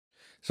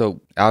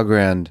So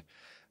Algorand,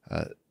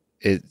 uh,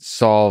 it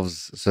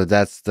solves. So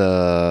that's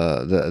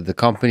the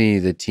company,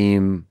 the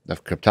team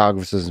of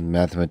cryptographers,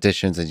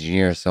 mathematicians,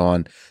 engineers, so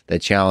on,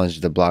 that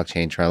challenged the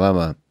blockchain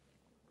trilemma.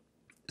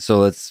 So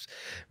let's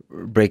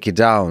break it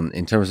down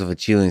in terms of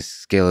achieving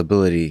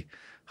scalability.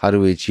 How do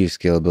we achieve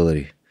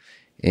scalability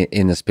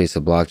in the space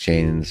of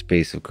blockchain, in the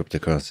space of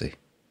cryptocurrency?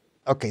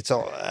 Okay,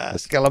 so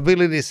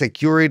scalability,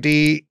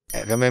 security,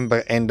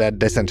 remember, and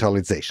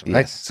decentralization,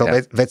 right? Yes. So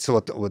that's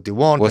what you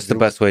want. What's the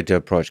best way to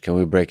approach? Can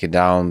we break it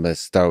down? Let's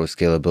start with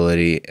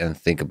scalability and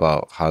think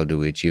about how do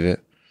we achieve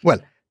it? Well,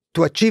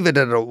 to achieve it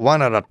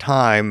one at a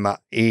time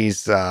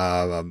is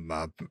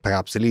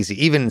perhaps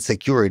easy. Even in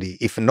security,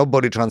 if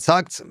nobody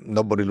transacts,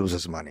 nobody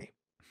loses money.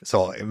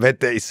 So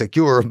that is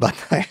secure, but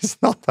it's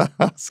not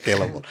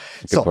scalable.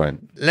 Good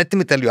point. Let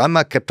me tell you, I'm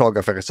a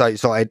cryptographer,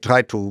 so I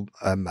try to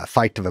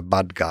fight the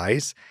bad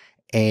guys.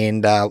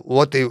 And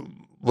what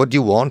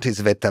you want is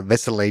that a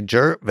vessel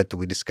ledger that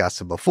we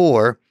discussed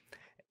before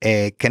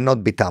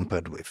cannot be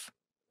tampered with.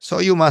 So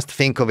you must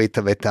think of it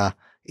that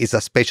is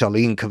a special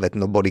ink that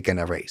nobody can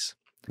erase.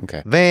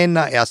 Okay. Then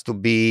it has to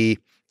be,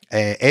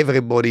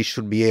 everybody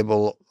should be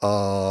able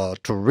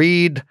to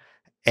read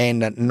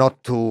and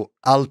not to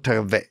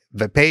alter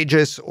the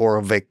pages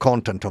or the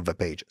content of the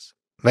pages.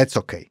 That's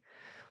okay.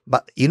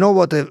 But you know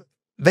what?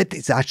 That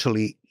is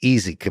actually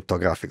easy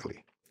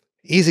cryptographically.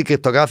 Easy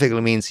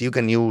cryptographically means you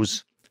can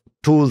use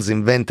tools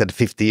invented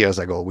 50 years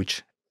ago,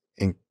 which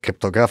in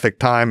cryptographic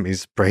time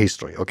is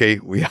prehistory, okay?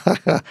 We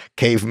are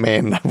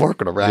cavemen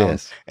working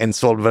around and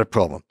solve that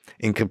problem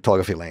in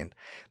cryptography land.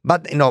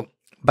 But,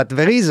 but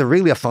there is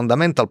really a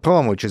fundamental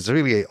problem, which is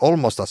really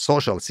almost a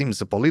social, seems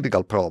a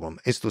political problem,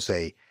 is to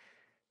say,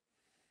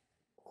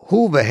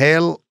 who the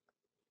hell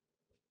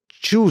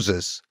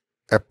chooses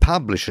or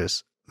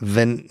publishes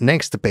the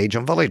next page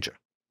on the ledger?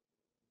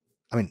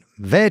 I mean,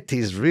 that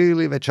is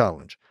really the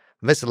challenge.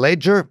 This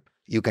ledger,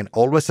 you can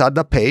always add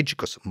a page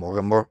because more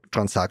and more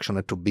transactions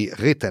have to be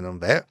written on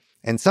there.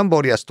 And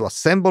somebody has to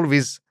assemble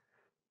this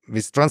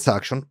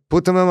transaction,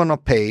 put them on a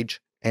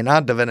page, and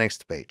add the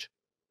next page.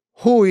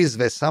 Who is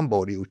the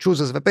somebody who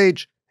chooses the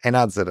page and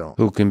adds it on?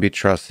 Who can be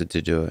trusted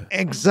to do it?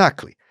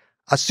 Exactly.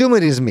 Assume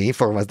it is me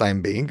for the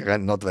time being,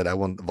 not that I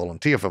won't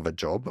volunteer for the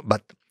job,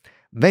 but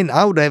then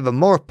I would have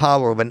more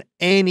power than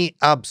any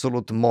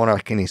absolute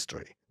monarch in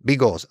history,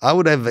 because I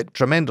would have a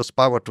tremendous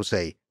power to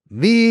say,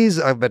 these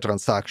are the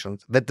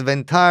transactions that the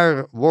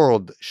entire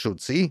world should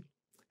see,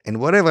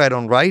 and whatever I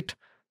don't write,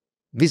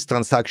 this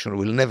transaction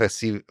will never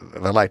see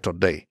the light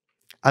of day.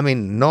 I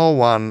mean, no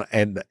one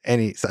had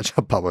any such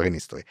a power in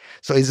history.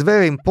 So it's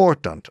very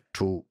important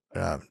to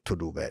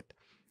do that.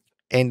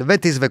 And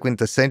that is the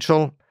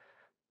quintessential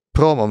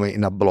problem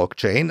in a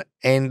blockchain.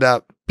 And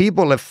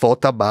people have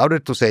thought about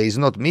it to say, it's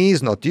not me,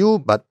 it's not you.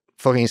 But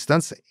for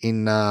instance,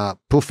 in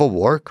proof of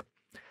work,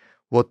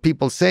 what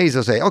people say is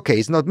they say, okay,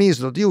 it's not me, it's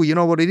not you. You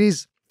know what it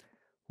is?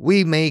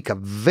 We make a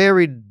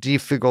very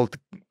difficult,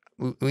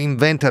 we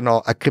invent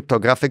a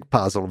cryptographic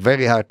puzzle,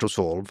 very hard to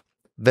solve.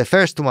 The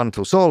first one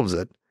to solve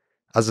it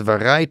has the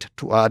right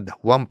to add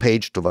one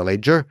page to the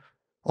ledger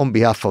on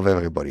behalf of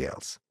everybody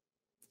else.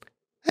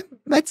 And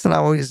that's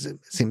now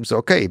seems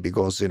okay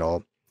because,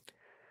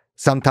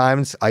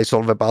 sometimes I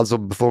solve a puzzle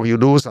before you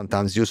do,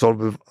 sometimes you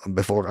solve it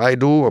before I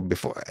do, or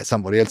before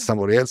somebody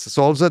else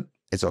solves it.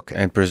 It's okay.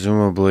 And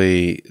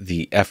presumably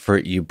the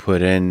effort you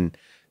put in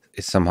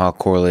is somehow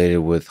correlated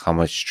with how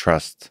much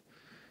trust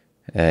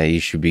you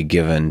should be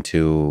given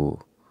to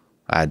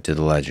add to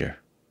the ledger.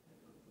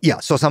 Yeah,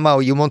 so somehow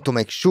you want to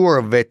make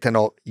sure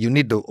that you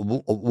need to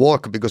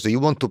work because you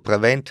want to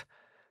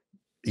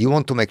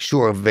make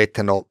sure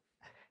that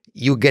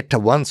you get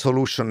one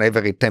solution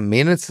every 10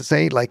 minutes,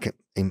 say, like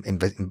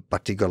in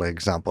particular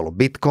example of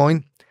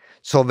Bitcoin.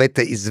 So that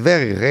it's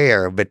very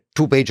rare that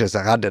two pages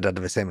are added at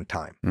the same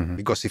time. Mm-hmm.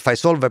 Because if I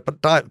solve a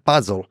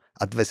puzzle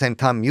at the same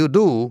time you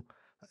do,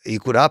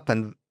 it could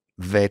happen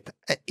that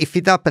if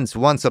it happens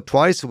once or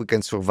twice, we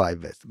can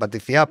survive it. But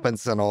if it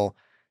happens,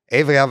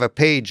 every other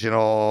page,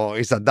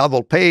 is a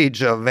double page,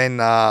 then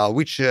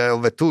which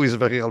of the two is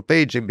the real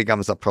page, it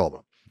becomes a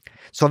problem.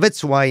 So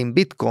that's why in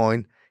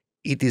Bitcoin,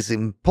 it is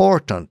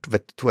important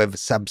to have a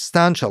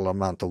substantial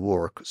amount of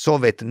work so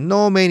that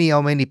no matter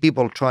how many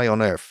people try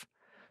on Earth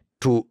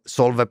to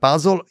solve a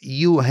puzzle,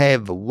 you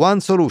have one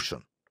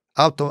solution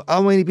out of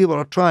how many people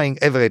are trying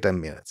every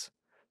 10 minutes.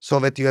 So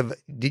that you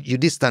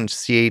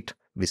distantiate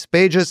these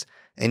pages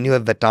and you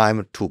have the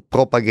time to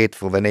propagate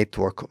through the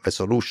network the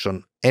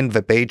solution and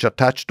the page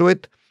attached to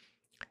it.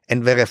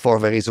 And therefore,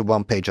 there is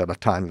one page at a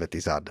time that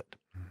is added.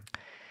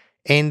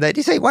 And they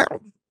say,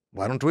 well,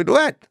 why don't we do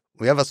that?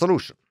 We have a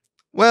solution.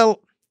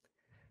 Well,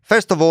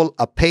 first of all,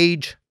 a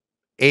page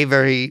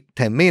every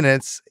 10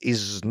 minutes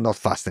is not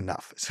fast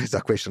enough. So it's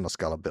a question of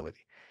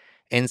scalability.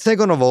 And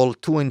second of all,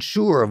 to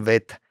ensure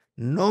that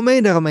no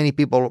matter how many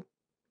people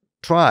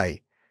try,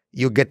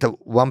 you get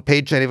one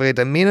page every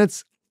 10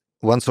 minutes,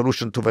 one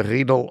solution to the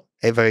riddle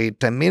every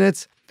 10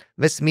 minutes.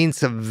 This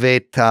means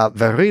that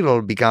the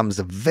riddle becomes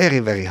very,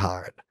 very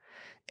hard.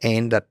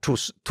 And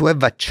to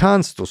have a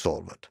chance to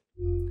solve it,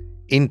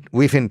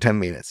 within 10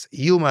 minutes.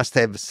 You must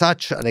have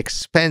such an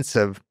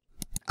expensive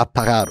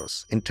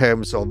apparatus in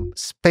terms of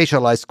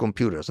specialized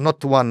computers,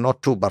 not one,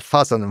 not two, but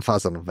thousands and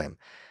thousands of them.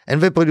 And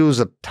they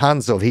produce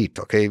tons of heat,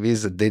 okay?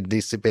 They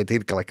dissipate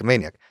heat like a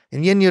maniac.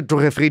 And you need to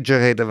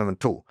refrigerate them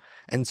too.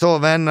 And so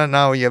then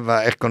now you have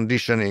air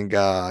conditioning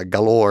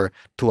galore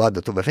to add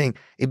to the thing.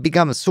 It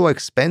becomes so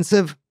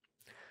expensive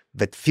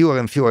that fewer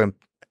and fewer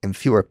and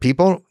fewer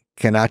people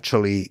can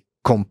actually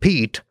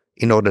compete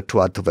in order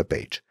to add to the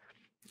page.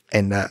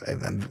 And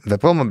the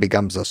problem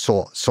becomes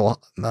so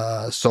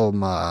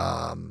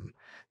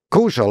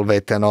crucial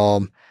that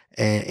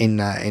in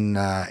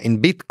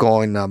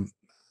Bitcoin,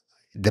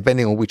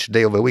 depending on which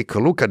day of the week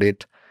you look at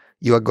it,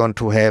 you are going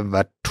to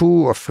have 2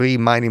 or 3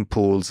 mining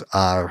pools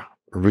are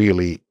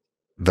really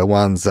the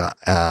ones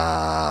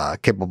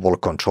capable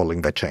of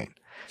controlling the chain.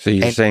 So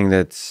you're saying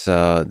that's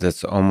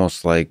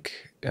almost like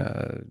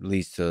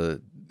leads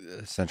to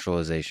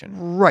centralization,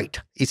 right?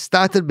 It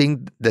started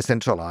being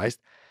decentralized,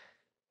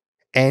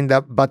 and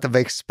but the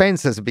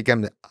expenses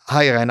become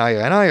higher and higher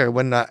and higher.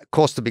 When the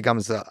cost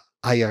becomes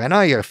higher and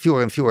higher,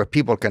 fewer and fewer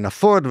people can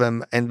afford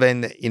them, and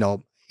then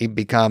it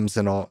becomes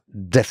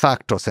de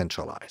facto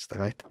centralized,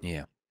 right?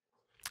 Yeah.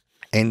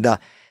 And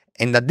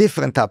a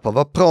different type of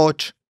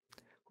approach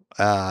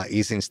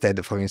is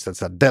instead, for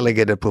instance, a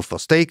delegated proof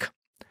of stake,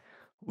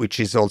 which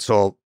is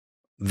also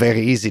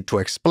very easy to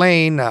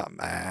explain.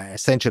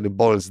 Essentially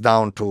boils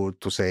down to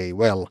say,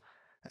 well,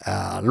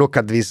 look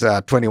at these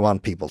 21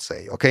 people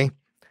say, okay?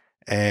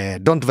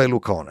 Don't they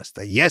look honest?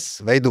 Yes,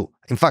 they do.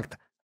 In fact,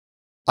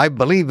 I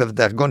believe that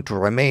they're going to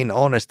remain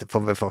honest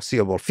for the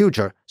foreseeable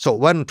future. So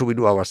why don't we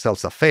do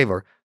ourselves a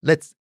favor?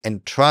 Let's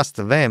entrust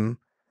them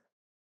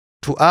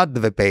to add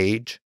the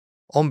page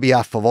on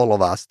behalf of all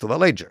of us to the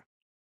ledger.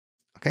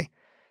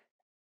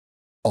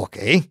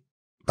 Okay.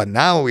 But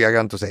now we are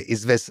going to say,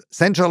 is this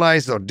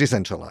centralized or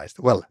decentralized?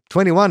 Well,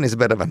 21 is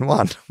better than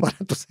 1, but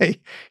to say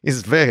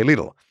is very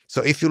little.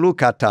 So if you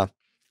look at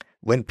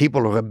when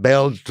people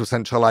rebelled to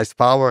centralized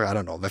power, I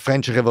don't know, the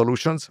French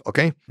revolutions,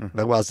 okay? Mm-hmm.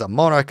 There was a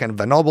monarch and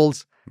the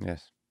nobles.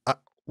 Yes.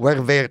 Were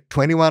there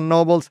 21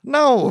 nobles?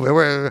 No, there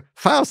were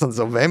thousands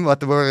of them, but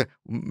there were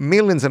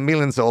millions and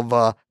millions of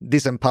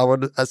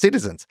disempowered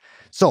citizens.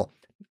 So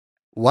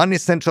 1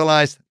 is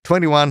centralized,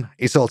 21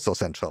 is also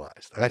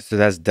centralized, right? So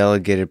that's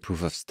delegated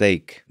proof of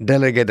stake.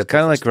 Delegated,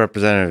 kind of like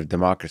representative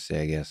democracy,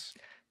 I guess.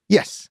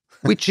 Yes,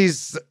 which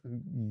is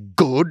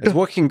good. It's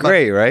working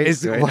great, right?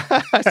 It's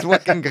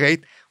working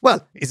great.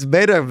 Well, it's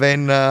better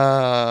than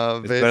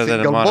the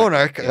single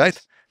monarch, yes. right?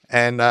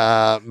 And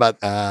but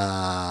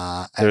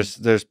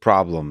there's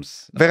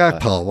problems. There are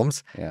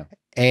problems. Yeah,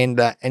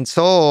 and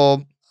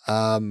so.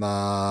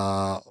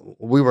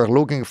 We were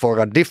looking for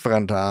a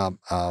different,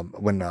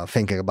 when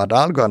thinking about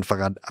Algorand,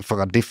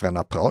 for a different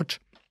approach.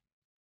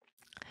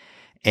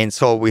 And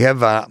so we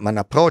have an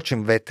approach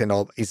in that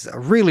is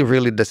really,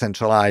 really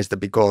decentralized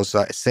because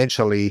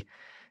essentially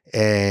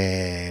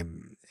it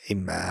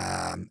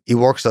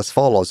works as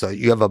follows. So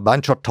you have a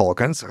bunch of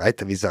tokens, right?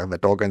 These are the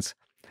tokens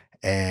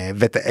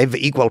that have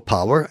equal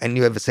power, and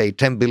you have, say,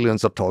 10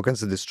 billions of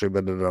tokens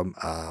distributed to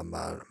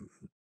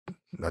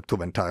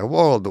the entire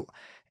world.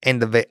 And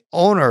the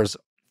owners,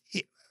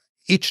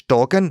 each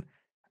token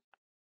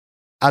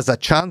has a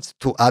chance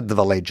to add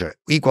the ledger,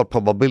 equal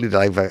probability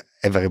like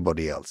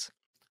everybody else.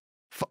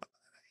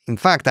 In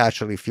fact,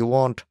 actually, if you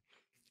want,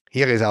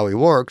 here is how it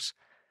works.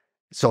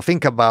 So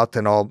think about,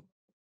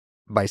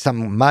 by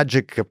some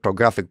magic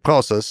cryptographic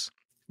process,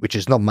 which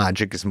is not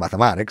magic, it's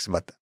mathematics,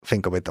 but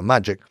think of it as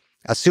magic.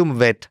 Assume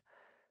that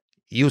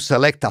you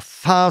select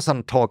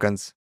 1,000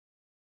 tokens,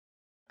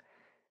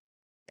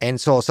 and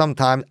so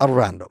sometimes at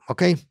random,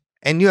 okay?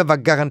 And you have a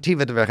guarantee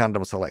that they're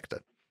random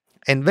selected.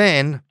 And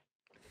then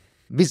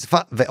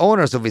the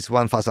owners of these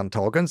 1,000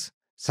 tokens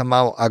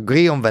somehow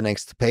agree on the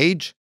next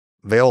page.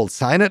 They all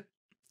sign it.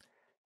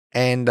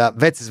 And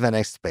that is the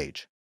next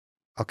page.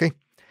 Okay?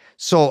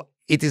 So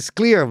it is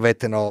clear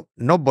that,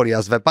 nobody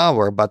has the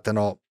power, but,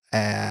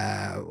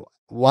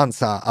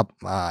 once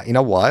in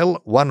a while,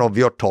 one of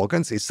your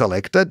tokens is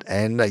selected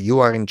and you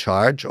are in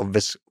charge of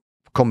this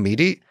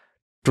committee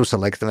to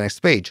select the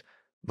next page.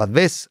 But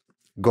this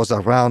goes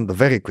around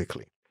very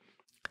quickly.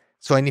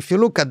 So, and if you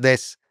look at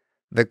this,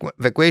 the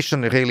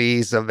question really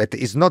is that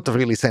it's not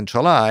really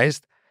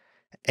centralized,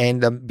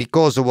 and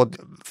because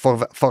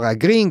for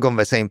agreeing on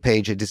the same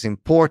page, it is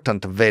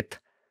important that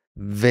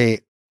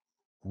the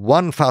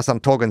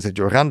 1,000 tokens that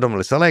you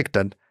randomly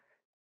selected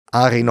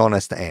are in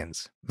honest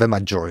hands, the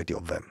majority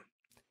of them.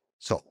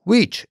 So,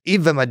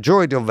 if the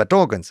majority of the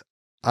tokens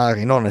are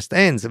in honest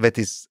hands, that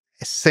is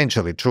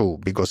essentially true,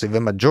 because if the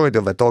majority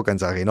of the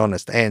tokens are in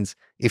honest hands,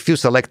 if you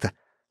select,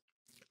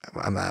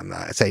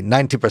 say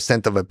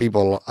 90% of the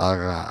people are,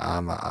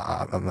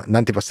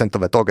 90%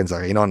 of the tokens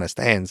are in honest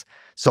hands,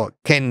 so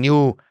can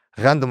you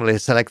randomly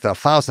select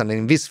 1,000, and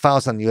in this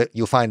 1,000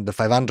 you find the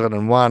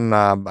 501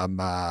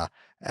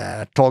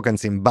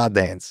 tokens in bad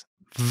hands?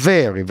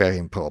 very, very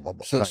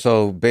improbable. So, Right?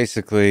 so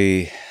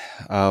basically,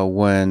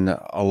 when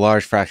a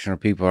large fraction of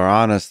people are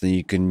honest, then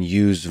you can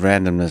use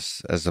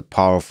randomness as a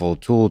powerful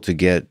tool to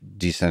get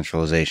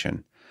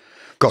decentralization.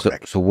 So,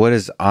 Correct. so what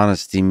does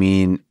honesty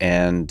mean?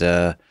 And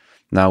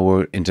now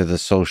we're into the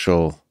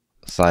social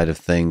side of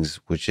things,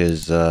 which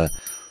is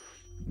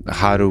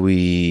how do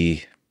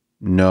we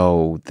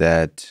know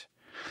that,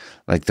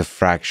 like a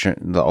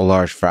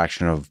large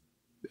fraction of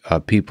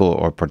people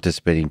or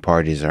participating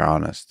parties are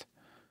honest?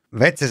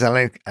 That is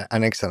an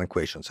excellent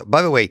question. So,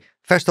 by the way,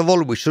 first of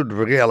all, we should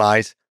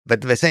realize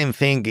that the same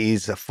thing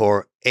is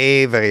for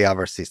every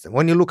other system.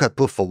 When you look at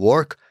proof of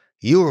work,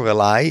 you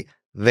rely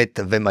that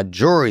the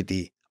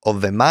majority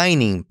of the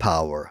mining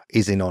power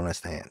is in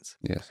honest hands.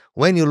 Yes.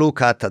 When you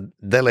look at a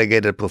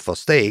delegated proof of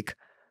stake,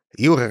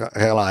 you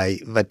rely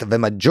that the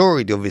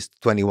majority of these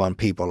 21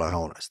 people are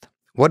honest.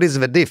 What is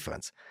the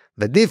difference?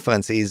 The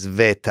difference is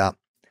that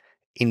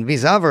in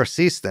these other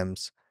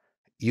systems,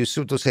 you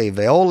so to say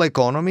the whole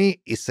economy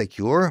is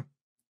secure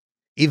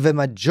if the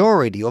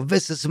majority of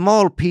this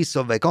small piece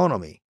of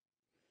economy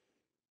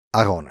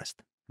are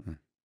honest. Mm.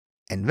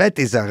 And that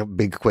is a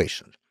big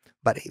question.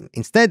 But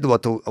instead,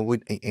 what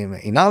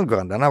in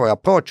Algorand, in our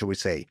approach, we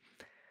say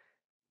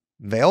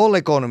the whole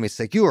economy is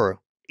secure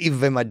if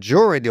the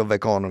majority of the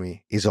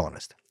economy is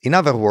honest. In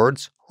other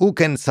words, who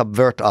can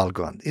subvert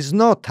Algorand is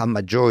not a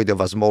majority of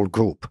a small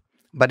group,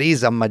 but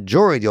is a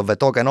majority of the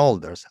token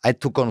holders had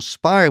to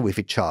conspire with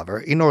each other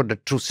in order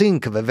to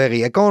sink the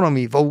very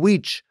economy for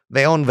which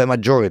they own the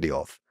majority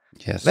of.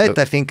 Yes. That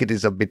So I think it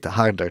is a bit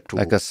harder to...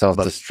 like a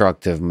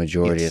self-destructive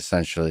majority, Yes.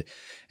 essentially.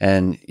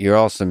 And you're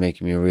also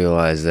making me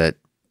realize that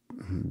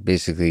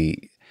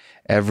basically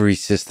every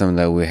system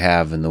that we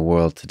have in the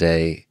world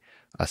today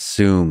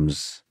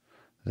assumes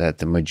that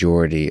the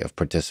majority of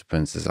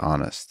participants is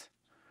honest.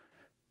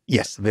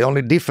 Yes, the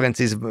only difference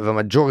is the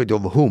majority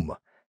of whom.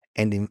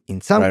 And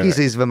in some Right,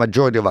 cases, the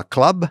majority of a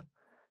club,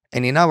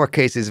 and in our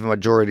case, is the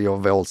majority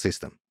of the whole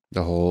system.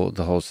 The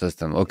whole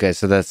system. Okay,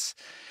 so that's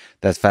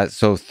fast.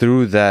 So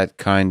through that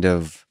kind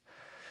of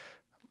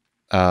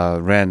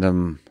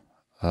random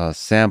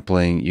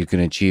sampling, you can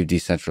achieve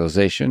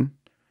decentralization.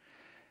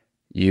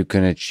 You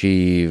can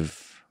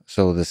achieve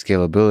the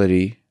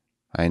scalability,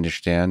 I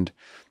understand,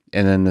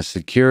 and then the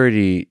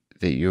security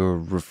that you're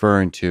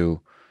referring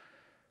to.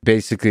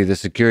 Basically, the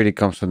security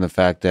comes from the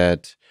fact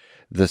that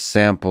the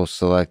sample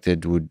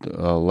selected would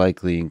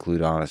likely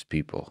include honest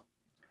people.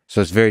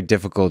 So it's very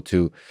difficult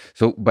to.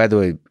 So, by the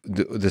way,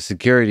 the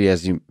security,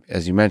 as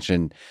you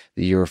mentioned,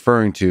 that you're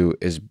referring to,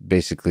 is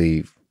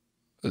basically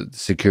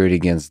security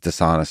against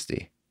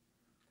dishonesty,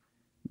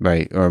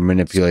 right, or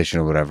manipulation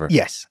or whatever.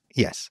 Yes,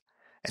 yes.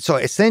 So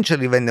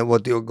essentially, then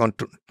what you're going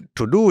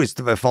to do is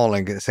the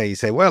following: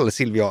 say, well,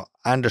 Silvio,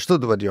 I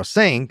understood what you're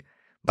saying,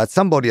 but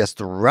somebody has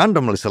to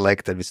randomly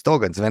select these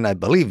tokens. Then I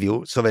believe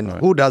you. So then,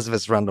 who does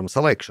this random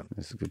selection?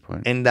 That's a good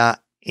point. And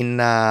in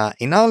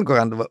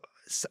Algorand,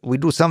 we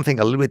do something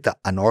a little bit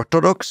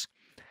unorthodox.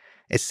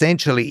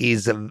 Essentially,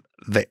 is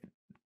the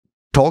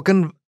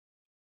token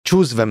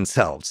choose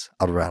themselves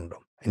at random.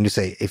 And you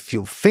say, if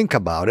you think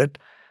about it,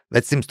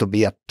 that seems to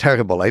be a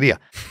terrible idea.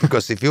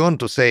 Because if you want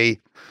to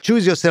say,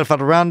 choose yourself at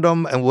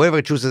random, and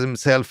whoever chooses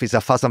himself is a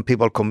 1,000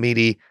 people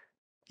committee,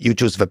 you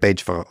choose the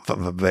page for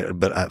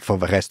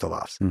the rest of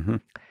us. Mm-hmm.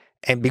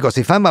 And because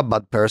if I'm a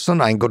bad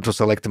person, I'm going to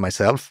select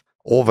myself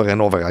over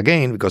and over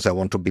again because I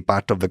want to be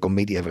part of the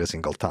committee every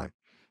single time.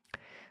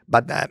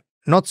 But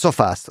not so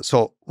fast.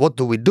 So what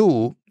do we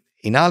do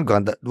in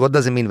Algorand? What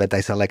does it mean that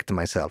I select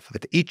myself?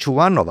 That each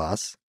one of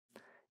us,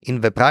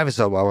 in the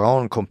privacy of our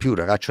own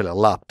computer, actually a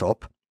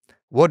laptop,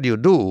 what you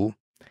do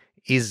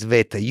is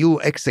that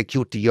you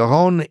execute your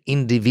own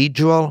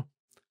individual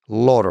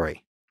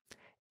lottery.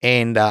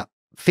 And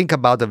think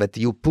about it, that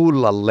you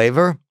pull a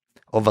lever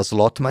of a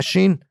slot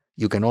machine.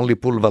 You can only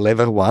pull the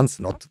lever once,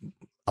 not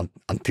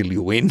until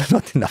you win,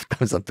 not enough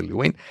times until you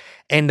win.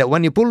 And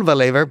when you pull the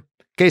lever,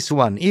 case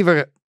one,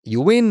 either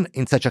you win,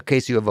 in such a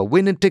case you have a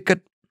winning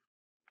ticket,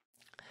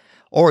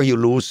 or you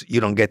lose,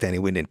 you don't get any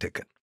winning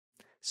ticket.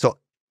 So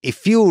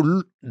if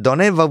you don't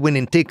have a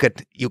winning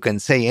ticket, you can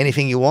say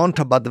anything you want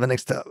about the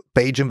next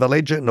page in the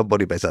ledger,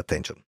 nobody pays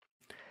attention.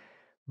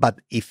 But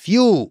if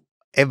you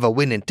have a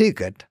winning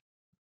ticket,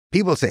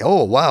 people say,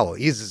 oh, wow,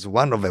 this is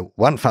one of the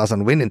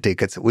 1,000 winning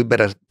tickets. We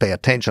better pay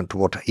attention to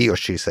what he or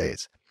she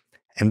says.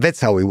 And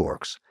that's how it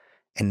works.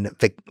 And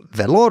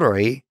the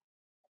lottery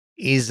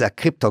is a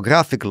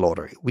cryptographic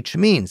lottery, which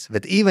means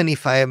that even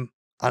if I am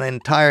an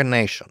entire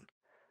nation,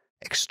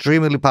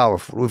 extremely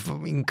powerful, with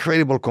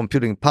incredible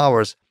computing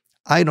powers,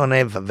 I don't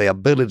have the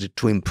ability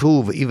to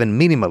improve even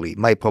minimally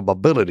my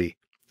probability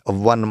of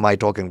one of my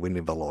token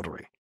winning the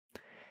lottery.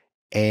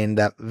 And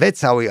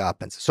that's how it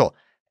happens. So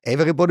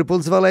everybody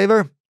pulls the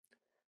lever.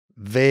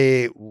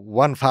 The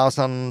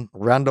 1,000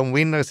 random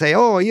winners say,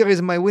 oh, here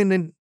is my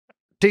winning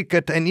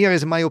ticket, and here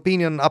is my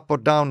opinion up or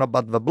down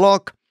about the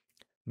block.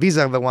 These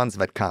are the ones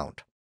that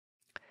count.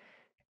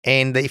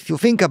 And if you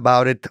think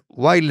about it,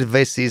 while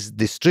this is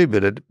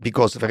distributed,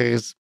 because there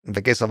is, in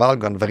the case of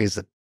Algorand, there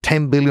is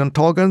 10 billion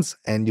tokens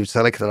and you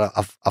selected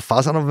a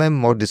thousand of them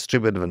more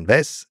distributed than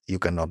this, you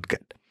cannot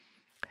get.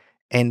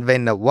 And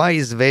then why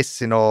is this,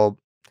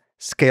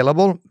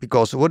 scalable?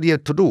 Because what do you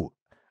have to do?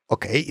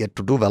 Okay, you have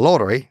to do the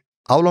lottery.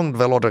 How long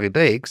the lottery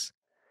takes?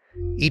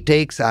 It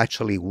takes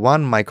actually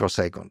 1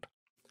 microsecond.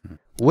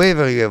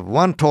 Whether you have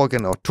 1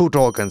 token or 2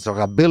 tokens or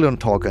a billion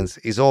tokens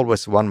is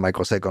always 1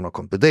 microsecond of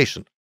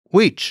computation,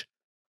 which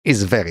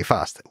is very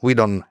fast. We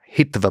don't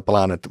hit the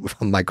planet with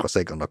a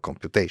microsecond of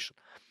computation.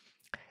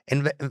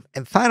 And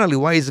finally,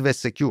 why is this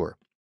secure?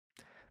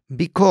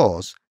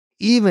 Because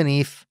even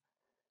if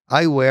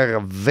I were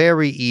a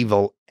very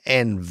evil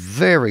and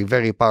very,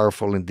 very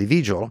powerful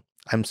individual,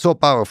 I'm so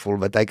powerful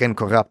that I can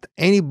corrupt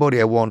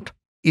anybody I want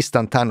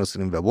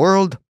instantaneously in the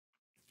world.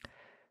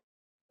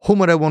 Whom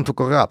would I want to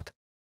corrupt?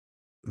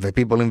 The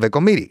people in the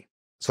committee,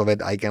 so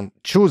that I can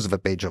choose the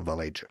page of the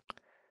ledger.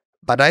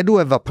 But I do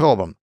have a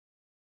problem.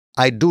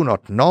 I do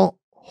not know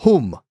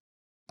whom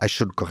I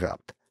should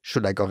corrupt.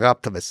 Should I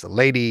corrupt this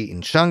lady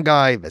in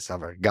Shanghai, this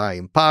other guy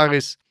in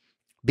Paris?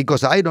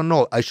 Because I don't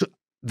know.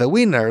 The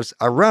winners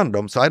are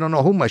random, so I don't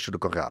know whom I should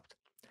corrupt.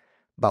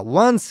 But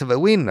once the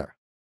winner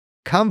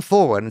come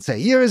forward and say,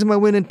 here is my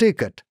winning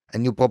ticket,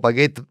 and you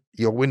propagate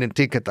your winning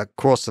ticket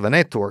across the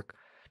network,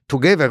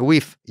 together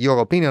with your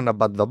opinion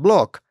about the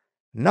block,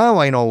 now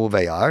I know who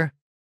they are.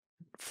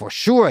 For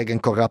sure I can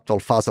corrupt all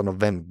 1,000 of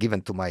them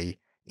given to my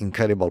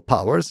incredible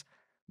powers.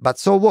 But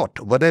so what?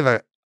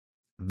 Whatever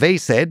they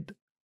said,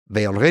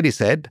 they already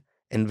said,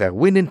 and their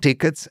winning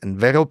tickets and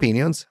their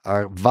opinions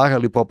are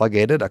virally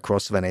propagated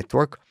across the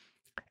network.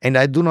 And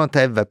I do not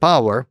have the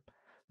power,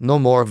 no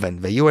more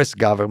than the US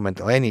government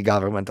or any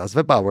government has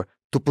the power,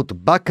 to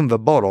put back in the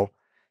bottle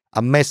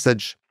a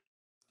message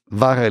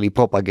virally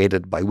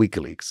propagated by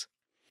WikiLeaks.